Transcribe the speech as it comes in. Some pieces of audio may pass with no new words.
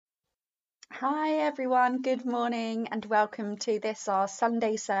Hi everyone, good morning and welcome to this our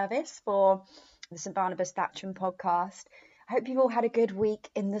Sunday service for the St Barnabas Thatcham podcast. I hope you've all had a good week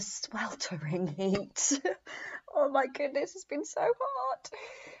in the sweltering heat. Oh my goodness, it's been so hot.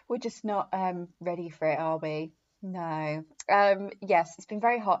 We're just not ready for it, are we? No. Yes, it's been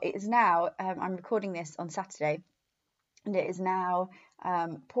very hot. It is now, I'm recording this on Saturday, and it is now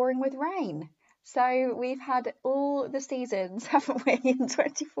pouring with rain. So we've had all the seasons, haven't we, in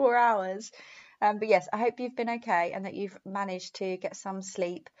 24 hours? But yes, I hope you've been okay and that you've managed to get some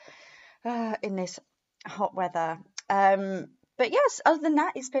sleep in this hot weather. But yes, other than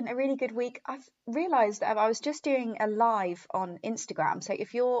that, it's been a really good week. I've realised I was just doing a live on Instagram. So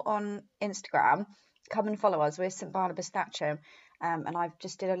if you're on Instagram, come and follow us. We're St Barnabas Thatcham. And I've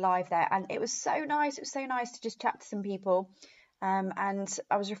just did a live there. And it was so nice. It was so nice to just chat to some people. And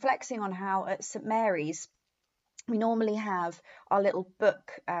I was reflecting on how at St Mary's, we normally have our little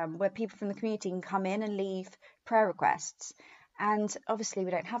book where people from the community can come in and leave prayer requests. And obviously we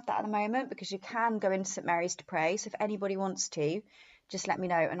don't have that at the moment because you can go into St Mary's to pray. So if anybody wants to, just let me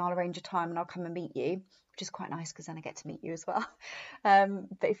know and I'll arrange a time and I'll come and meet you, which is quite nice because then I get to meet you as well.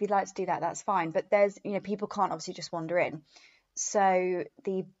 But if you'd like to do that, that's fine. But there's, people can't obviously just wander in. So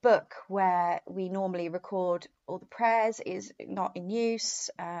the book where we normally record all the prayers is not in use.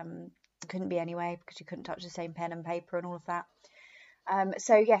 Couldn't be anyway because you couldn't touch the same pen and paper and all of that.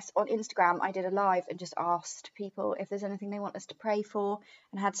 So yes, on Instagram I did a live and just asked people if there's anything they want us to pray for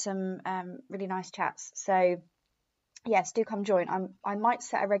and had some really nice chats. So yes, do come join. I might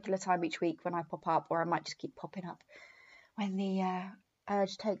set a regular time each week when I pop up, or I might just keep popping up when the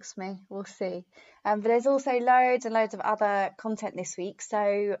urge takes me. We'll see. But there's also loads and loads of other content this week.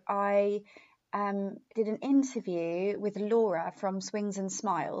 So I did an interview with Laura from Swings and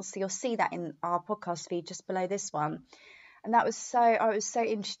Smiles. So you'll see that in our podcast feed just below this one. And that was so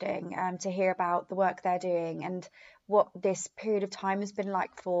interesting to hear about the work they're doing and what this period of time has been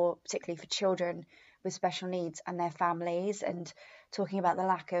like particularly for children with special needs and their families, and talking about the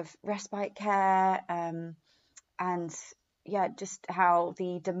lack of respite care and just how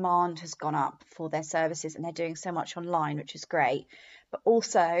the demand has gone up for their services, and they're doing so much online, which is great. But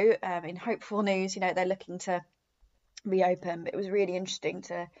also in hopeful news, they're looking to reopen. But it was really interesting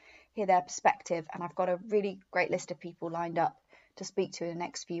to hear their perspective, and I've got a really great list of people lined up to speak to in the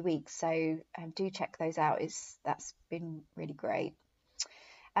next few weeks, so do check those out. That's been really great.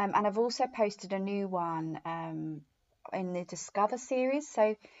 And I've also posted a new one in the Discover series,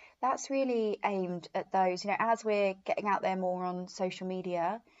 so that's really aimed at those, as we're getting out there more on social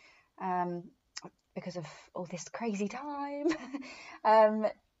media because of all this crazy time.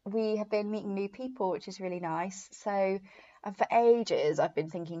 We have been meeting new people, which is really nice. So for ages I've been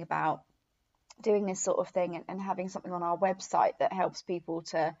thinking about doing this sort of thing and having something on our website that helps people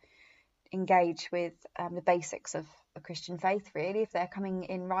to engage with the basics of a Christian faith, really, if they're coming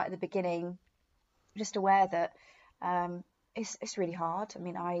in right at the beginning, just aware that it's really hard. I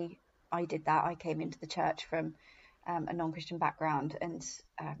mean, I did that. I came into the church from a non-Christian background, and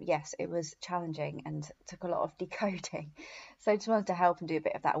yes, it was challenging and took a lot of decoding. So I just wanted to help and do a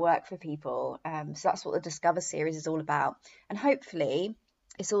bit of that work for people. So that's what the Discover series is all about. And hopefully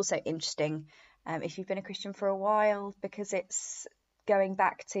it's also interesting if you've been a Christian for a while, because it's going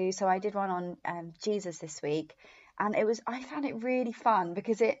back to, so I did one on Jesus this week, and I found it really fun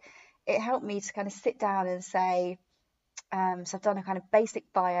because it helped me to kind of sit down and say, so I've done a kind of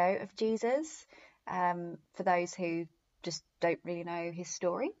basic bio of Jesus for those who just don't really know his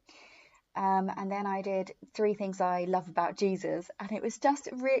story. And then I did 3 things I love about Jesus, and it was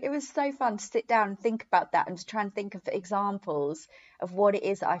so fun to sit down and think about that and to try and think of examples of what it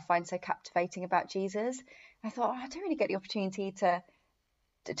is that I find so captivating about Jesus. I thought, I don't really get the opportunity to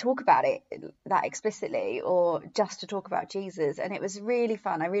talk about it that explicitly, or just to talk about Jesus, and it was really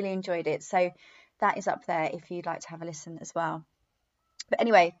fun. I really enjoyed it. So that is up there if you'd like to have a listen as well. But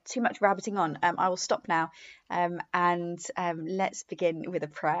anyway, too much rabbiting on. I will stop now and let's begin with a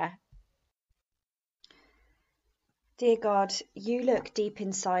prayer. Dear God, you look deep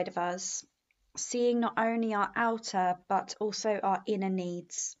inside of us, seeing not only our outer but also our inner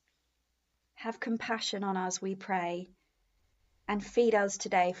needs. Have compassion on us, we pray, and feed us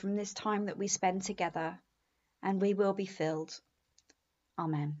today from this time that we spend together, and we will be filled.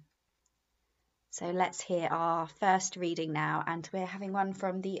 Amen. So let's hear our first reading now, and we're having one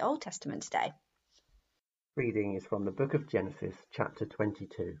from the Old Testament today. Reading is from the book of Genesis, chapter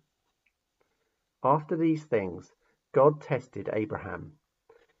 22. After these things, God tested Abraham.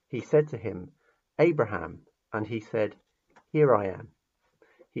 He said to him, Abraham, and he said, Here I am.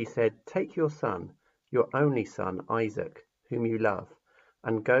 He said, Take your son, your only son, Isaac, whom you love,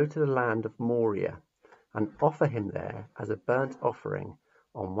 and go to the land of Moriah, and offer him there as a burnt offering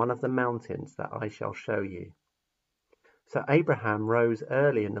on one of the mountains that I shall show you." So Abraham rose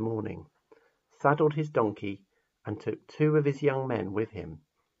early in the morning, saddled his donkey, and took 2 of his young men with him,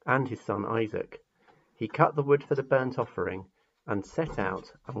 and his son Isaac. He cut the wood for the burnt offering, and set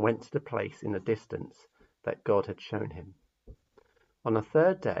out and went to the place in the distance that God had shown him. On the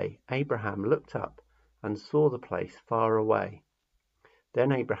 3rd day Abraham looked up and saw the place far away.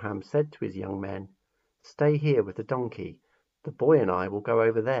 Then Abraham said to his young men, "Stay here with the donkey. The boy and I will go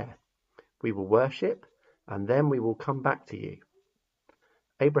over there. We will worship, and then we will come back to you."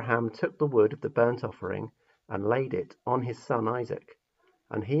 Abraham took the wood of the burnt offering and laid it on his son Isaac,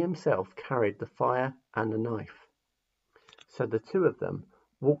 and he himself carried the fire and the knife. So the 2 of them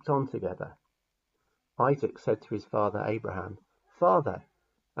walked on together. Isaac said to his father Abraham, "Father,"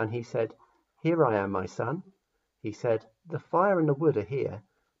 and he said, "Here I am, my son." He said, "The fire and the wood are here,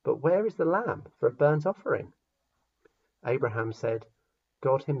 but where is the lamb for a burnt offering?" Abraham said,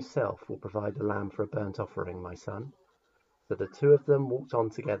 "God himself will provide the lamb for a burnt offering, my son." So the 2 of them walked on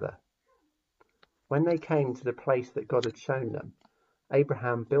together. When they came to the place that God had shown them,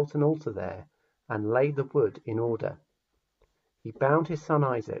 Abraham built an altar there and laid the wood in order. He bound his son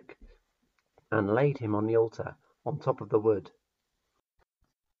Isaac and laid him on the altar on top of the wood.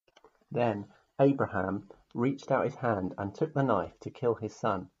 Then Abraham reached out his hand and took the knife to kill his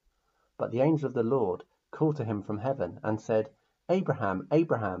son. But the angel of the Lord called to him from heaven and said, "Abraham,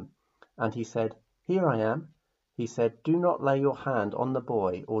 Abraham." And he said, "Here I am." He said, "Do not lay your hand on the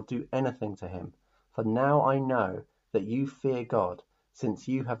boy or do anything to him, for now I know that you fear God, since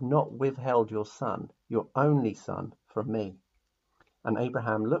you have not withheld your son, your only son, from me." And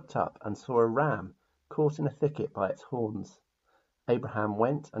Abraham looked up and saw a ram caught in a thicket by its horns. Abraham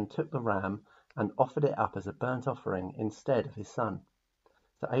went and took the ram and offered it up as a burnt offering instead of his son.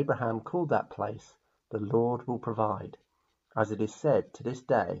 So Abraham called that place, "The Lord will provide." As it is said to this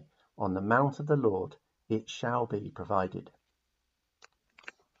day, "On the mount of the Lord it shall be provided."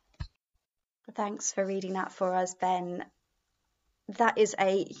 Thanks for reading that for us, Ben. That is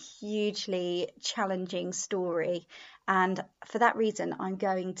a hugely challenging story, and for that reason, I'm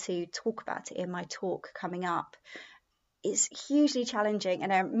going to talk about it in my talk coming up. It's hugely challenging,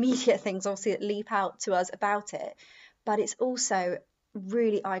 and there are immediate things obviously that leap out to us about it, but it's also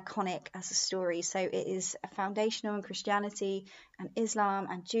really iconic as a story. So it is foundational in Christianity and Islam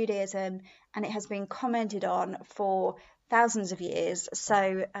and Judaism, and it has been commented on for thousands of years.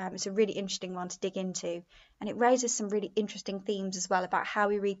 So it's a really interesting one to dig into, and it raises some really interesting themes as well about how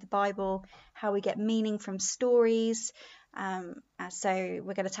we read the Bible, how we get meaning from stories. So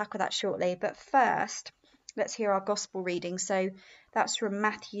we're going to tackle that shortly, but first let's hear our gospel reading. So that's from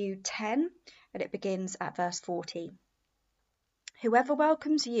Matthew 10, and it begins at verse 40. "Whoever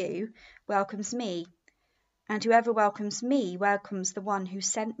welcomes you welcomes me, and whoever welcomes me welcomes the one who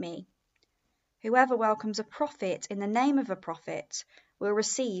sent me. Whoever welcomes a prophet in the name of a prophet will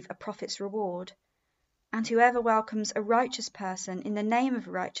receive a prophet's reward, and whoever welcomes a righteous person in the name of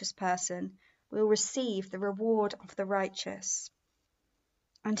a righteous person will receive the reward of the righteous.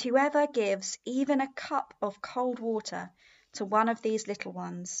 And whoever gives even a cup of cold water to one of these little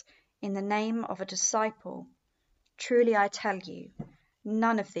ones in the name of a disciple, truly I tell you,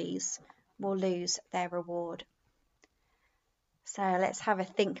 none of these will lose their reward." So let's have a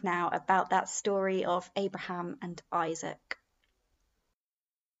think now about that story of Abraham and Isaac.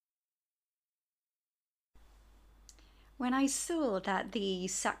 When I saw that the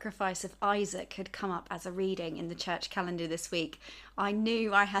sacrifice of Isaac had come up as a reading in the church calendar this week, I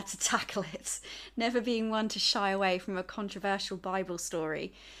knew I had to tackle it, never being one to shy away from a controversial Bible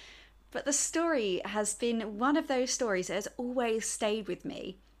story. But the story has been one of those stories that has always stayed with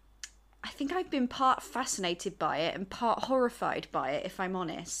me. I think I've been part fascinated by it and part horrified by it, if I'm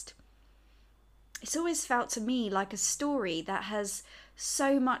honest. It's always felt to me like a story that has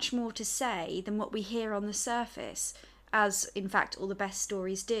so much more to say than what we hear on the surface, as in fact all the best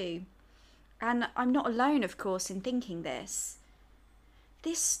stories do. And I'm not alone, of course, in thinking this.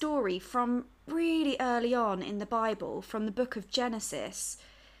 This story, from really early on in the Bible, from the book of Genesis,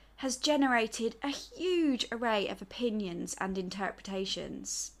 has generated a huge array of opinions and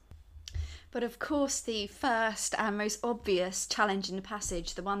interpretations. But of course, the first and most obvious challenge in the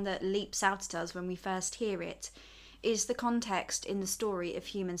passage, the one that leaps out at us when we first hear it, is the context in the story of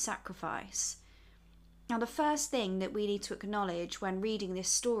human sacrifice. Now, the first thing that we need to acknowledge when reading this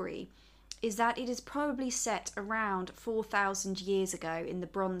story is that it is probably set around 4,000 years ago in the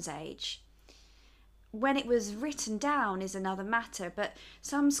Bronze Age. When it was written down is another matter, but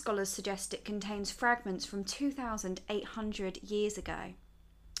some scholars suggest it contains fragments from 2,800 years ago.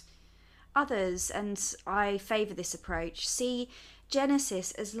 Others, and I favour this approach, see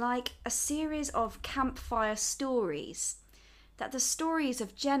Genesis as like a series of campfire stories. That the stories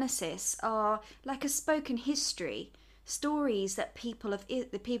of Genesis are like a spoken history, stories that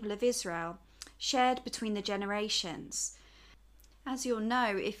the people of Israel shared between the generations. As you'll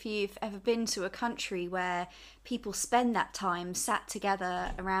know, if you've ever been to a country where people spend that time sat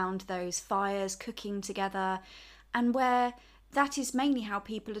together around those fires, cooking together, and where that is mainly how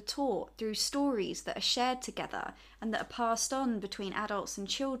people are taught, through stories that are shared together and that are passed on between adults and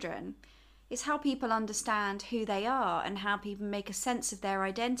children. It's how people understand who they are and how people make a sense of their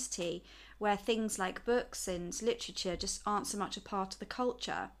identity, where things like books and literature just aren't so much a part of the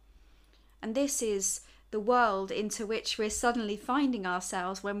culture. And this is the world into which we're suddenly finding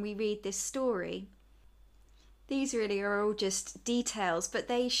ourselves when we read this story. These really are all just details, but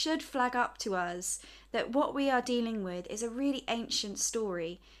they should flag up to us that what we are dealing with is a really ancient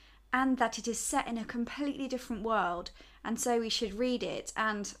story, and that it is set in a completely different world, and so we should read it,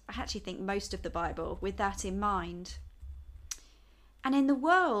 and I actually think most of the Bible, with that in mind. And in the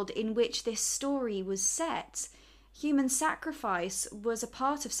world in which this story was set, human sacrifice was a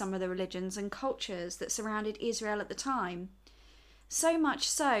part of some of the religions and cultures that surrounded Israel at the time. So much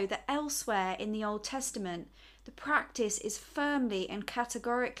so that elsewhere in the Old Testament, the practice is firmly and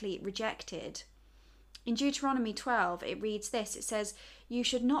categorically rejected. In Deuteronomy 12, it reads this. It says, "You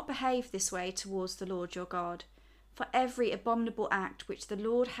should not behave this way towards the Lord your God. For every abominable act which the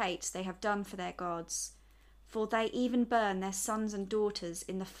Lord hates they have done for their gods. For they even burn their sons and daughters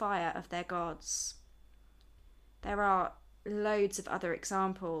in the fire of their gods." There are loads of other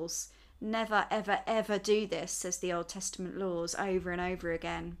examples. Never, ever, ever do this, says the Old Testament laws over and over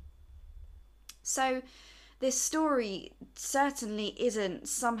again. So this story certainly isn't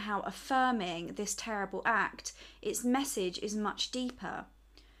somehow affirming this terrible act. Its message is much deeper.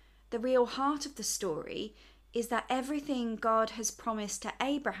 The real heart of the story is that everything God has promised to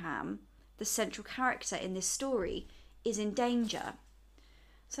Abraham, the central character in this story, is in danger.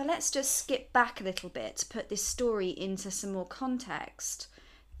 So let's just skip back a little bit to put this story into some more context.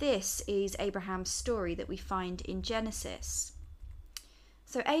 This is Abraham's story that we find in Genesis.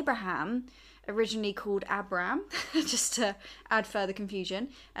 So Abraham, originally called Abram, just to add further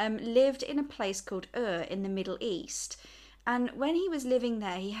confusion, lived in a place called Ur in the Middle East. And when he was living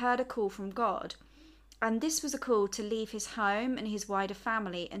there, he heard a call from God. And this was a call to leave his home and his wider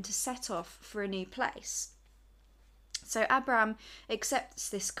family and to set off for a new place. So Abram accepts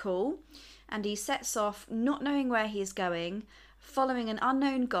this call and he sets off, not knowing where he is going, following an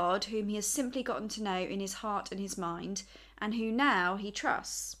unknown God whom he has simply gotten to know in his heart and his mind, and who now he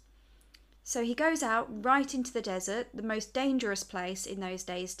trusts. So he goes out right into the desert, the most dangerous place in those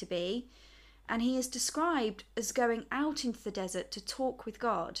days to be, and he is described as going out into the desert to talk with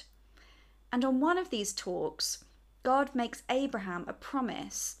God. And on one of these talks, God makes Abraham a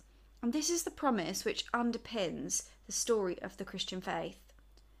promise, and this is the promise which underpins the story of the Christian faith.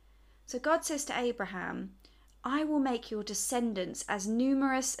 So God says to Abraham, "I will make your descendants as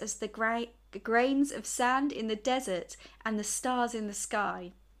numerous as the grains of sand in the desert and the stars in the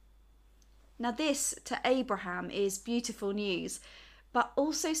sky." Now this, to Abraham, is beautiful news, but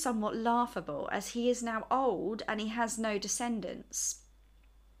also somewhat laughable, as he is now old and he has no descendants.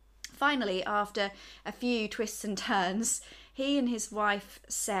 Finally, after a few twists and turns, he and his wife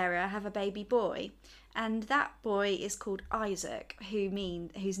Sarah have a baby boy, and that boy is called Isaac,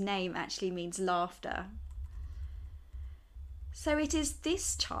 whose name actually means laughter. So it is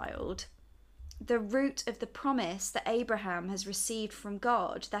this child, the root of the promise that Abraham has received from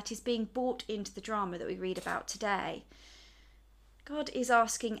God, that is being brought into the drama that we read about today. God is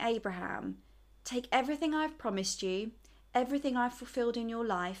asking Abraham, take everything I've promised you, everything I've fulfilled in your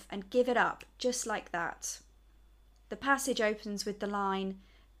life, and give it up just like that. The passage opens with the line,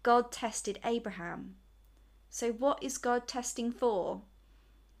 God tested Abraham. So what is God testing for?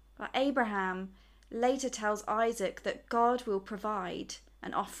 Well, Abraham later tells Isaac that God will provide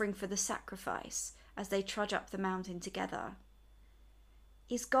an offering for the sacrifice as they trudge up the mountain together.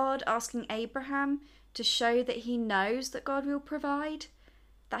 Is God asking Abraham to show that he knows that God will provide?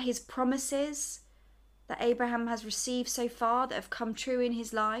 That his promises that Abraham has received so far that have come true in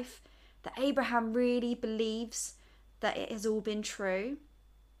his life, that Abraham really believes that it has all been true?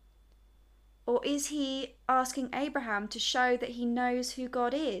 Or is he asking Abraham to show that he knows who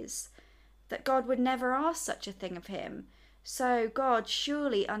God is, that God would never ask such a thing of him, so God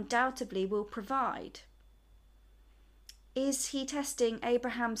surely undoubtedly will provide? Is he testing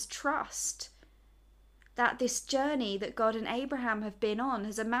Abraham's trust, that this journey that God and Abraham have been on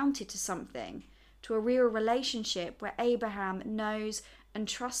has amounted to something, to a real relationship where Abraham knows and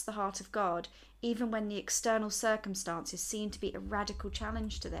trust the heart of God, even when the external circumstances seem to be a radical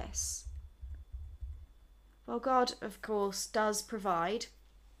challenge to this? Well, God, of course, does provide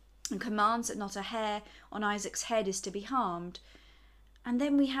and commands that not a hair on Isaac's head is to be harmed. And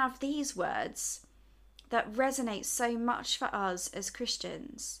then we have these words that resonate so much for us as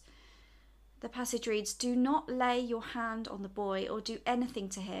Christians. The passage reads, "Do not lay your hand on the boy or do anything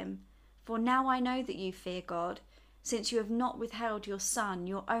to him, for now I know that you fear God, since you have not withheld your son,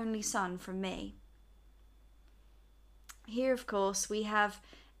 your only son, from me." Here, of course, we have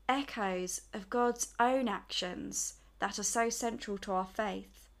echoes of God's own actions that are so central to our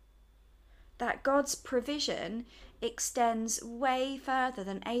faith. That God's provision extends way further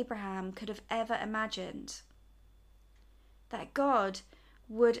than Abraham could have ever imagined. That God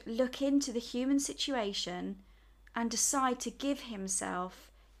would look into the human situation and decide to give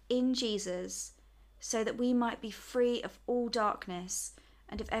himself in Jesus so that we might be free of all darkness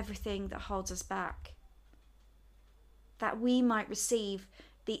and of everything that holds us back. That we might receive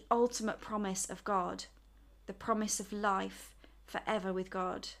the ultimate promise of God, the promise of life forever with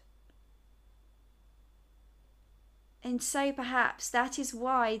God. And so perhaps that is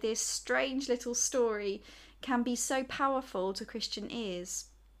why this strange little story can be so powerful to Christian ears,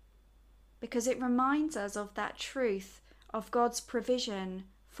 because it reminds us of that truth of God's provision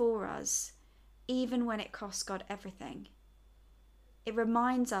for us, even when it costs God everything. It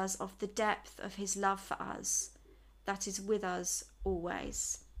reminds us of the depth of his love for us, that is with us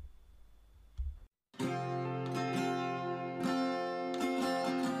always.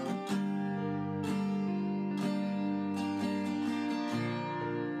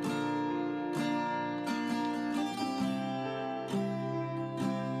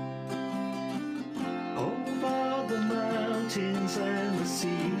 Mountains and the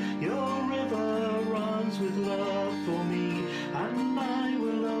sea, your river runs with love for me, and I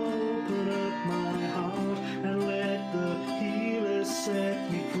will open up my heart and let the healer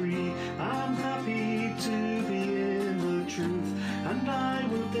set me free. I'm happy to be in the truth, and I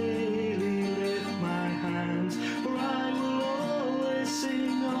will daily lift my hands, for I will always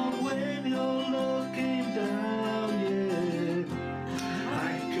sing of when you're looking down, yeah.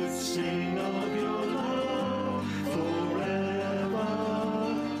 I could sing of your love forever.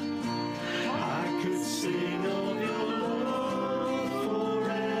 I could sing of your love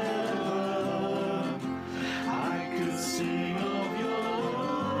forever. I could sing of your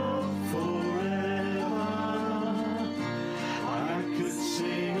love forever. I could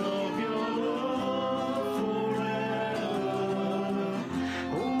sing of your love forever.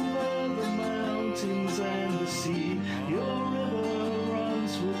 Over the mountains and the sea, your river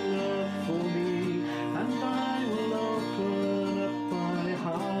runs with love for me, and I will open up my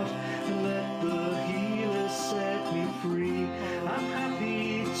heart and let the healer set me free. I'm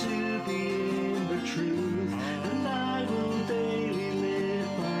happy to be in the truth, and I will daily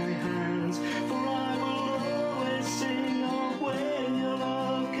lift my hands, for I will always sing of when you're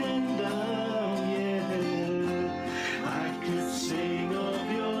looking down, yeah. I could sing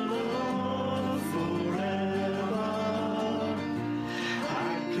of your love forever.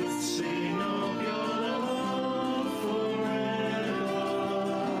 I could sing of your love forever.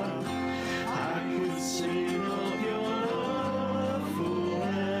 I could sing of your love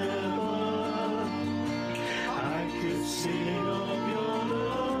forever. I could sing of your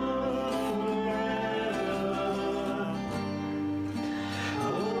love forever.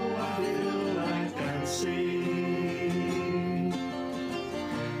 Oh, I feel like dancing.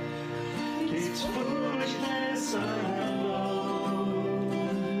 It's foolishness, I know.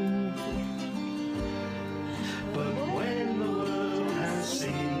 But when the world has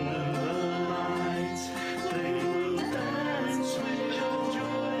seen the light, they will dance with your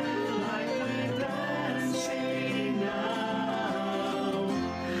joy like we're dancing now.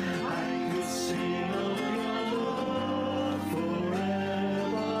 I could sing of your love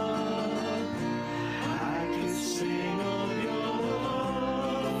forever. I could sing of your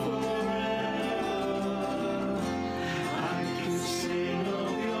love forever. I could sing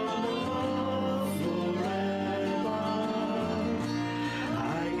of your love forever.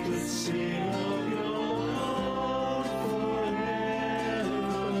 I could sing of your love forever.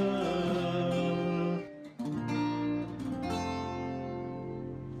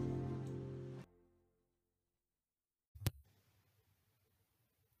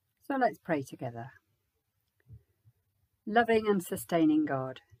 So let's pray together. Loving and sustaining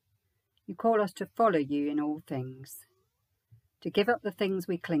God, you call us to follow you in all things, to give up the things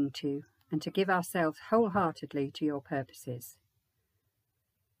we cling to, and to give ourselves wholeheartedly to your purposes.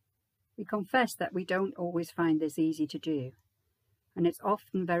 We confess that we don't always find this easy to do, and it's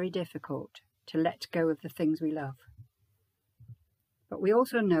often very difficult to let go of the things we love. But we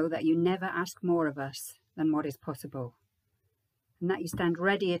also know that you never ask more of us than what is possible, and that you stand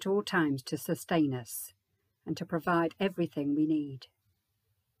ready at all times to sustain us and to provide everything we need.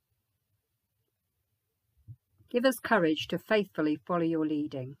 Give us courage to faithfully follow your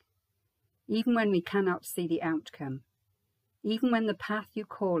leading, even when we cannot see the outcome, even when the path you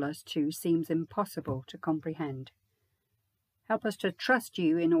call us to seems impossible to comprehend. Help us to trust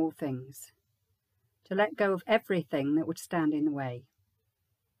you in all things, to let go of everything that would stand in the way.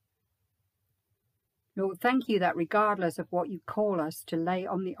 Lord, thank you that regardless of what you call us to lay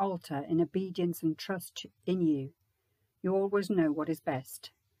on the altar in obedience and trust in you, you always know what is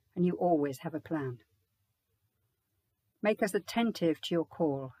best, and you always have a plan. Make us attentive to your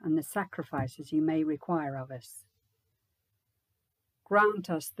call and the sacrifices you may require of us. Grant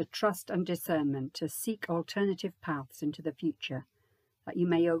us the trust and discernment to seek alternative paths into the future that you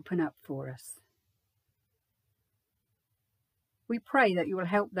may open up for us. We pray that you will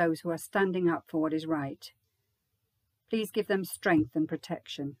help those who are standing up for what is right. Please give them strength and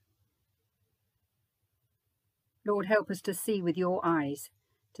protection. Lord, help us to see with your eyes,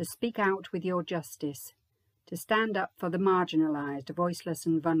 to speak out with your justice, to stand up for the marginalised, voiceless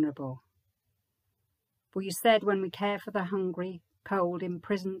and vulnerable. For you said when we care for the hungry, cold,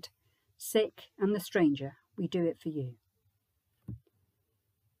 imprisoned, sick and the stranger, we do it for you.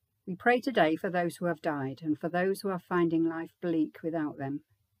 We pray today for those who have died and for those who are finding life bleak without them.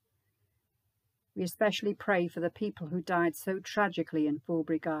 We especially pray for the people who died so tragically in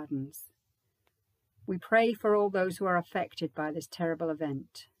Forbury Gardens. We pray for all those who are affected by this terrible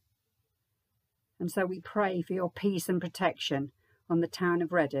event. And so we pray for your peace and protection on the town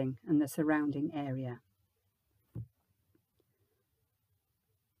of Reading and the surrounding area.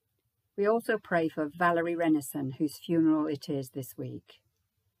 We also pray for Valerie Renison, whose funeral it is this week.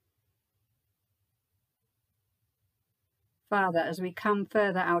 Father, as we come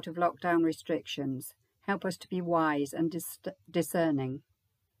further out of lockdown restrictions, help us to be wise and discerning.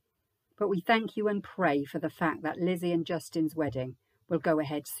 But we thank you and pray for the fact that Lizzie and Justin's wedding will go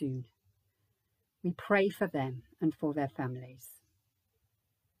ahead soon. We pray for them and for their families.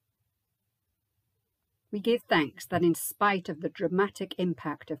 We give thanks that in spite of the dramatic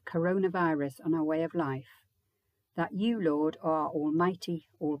impact of coronavirus on our way of life, that you, Lord, are almighty,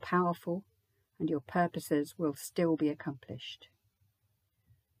 all-powerful, and your purposes will still be accomplished.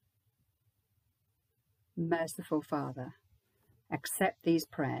 Merciful Father, accept these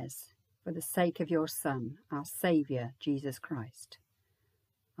prayers for the sake of your Son, our Saviour, Jesus Christ.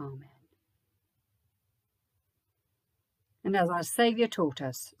 Amen. And as our Saviour taught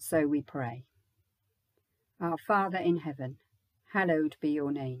us, so we pray. Our Father in heaven, hallowed be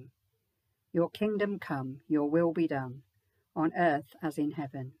your name. Your kingdom come, your will be done, on earth as in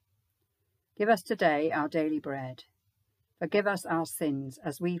heaven. Give us today our daily bread. Forgive us our sins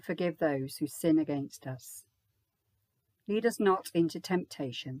as we forgive those who sin against us. Lead us not into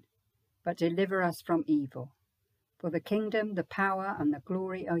temptation, but deliver us from evil. For the kingdom, the power, and the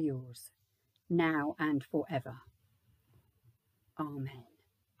glory are yours, now and forever. Amen.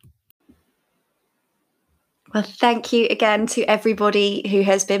 Well, thank you again to everybody who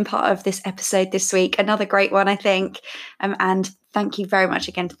has been part of this episode this week. Another great one, I think. And thank you very much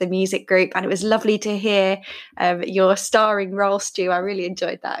again to the music group. And it was lovely to hear your starring role, Stu. I really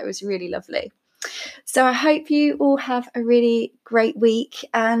enjoyed that. It was really lovely. So I hope you all have a really great week,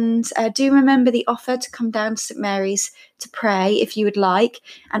 and do remember the offer to come down to St Mary's to pray if you would like,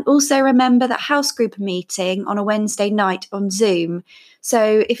 and also remember that house group meeting on a Wednesday night on Zoom.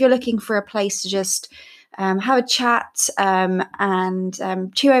 So if you're looking for a place to just have a chat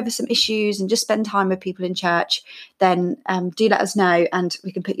and chew over some issues and just spend time with people in church, then do let us know and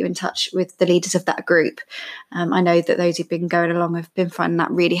we can put you in touch with the leaders of that group. I know that those who've been going along have been finding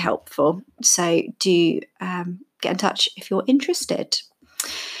that really helpful. So do get in touch if you're interested.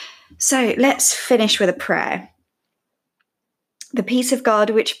 So let's finish with a prayer. The peace of God,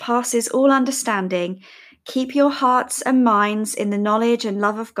 which passes all understanding, keep your hearts and minds in the knowledge and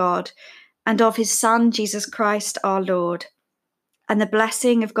love of God and of his Son, Jesus Christ, our Lord. And the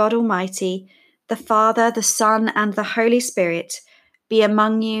blessing of God Almighty, the Father, the Son, and the Holy Spirit be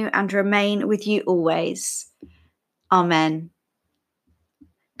among you and remain with you always. Amen.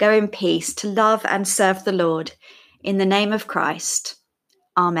 Go in peace to love and serve the Lord. In the name of Christ.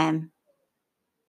 Amen.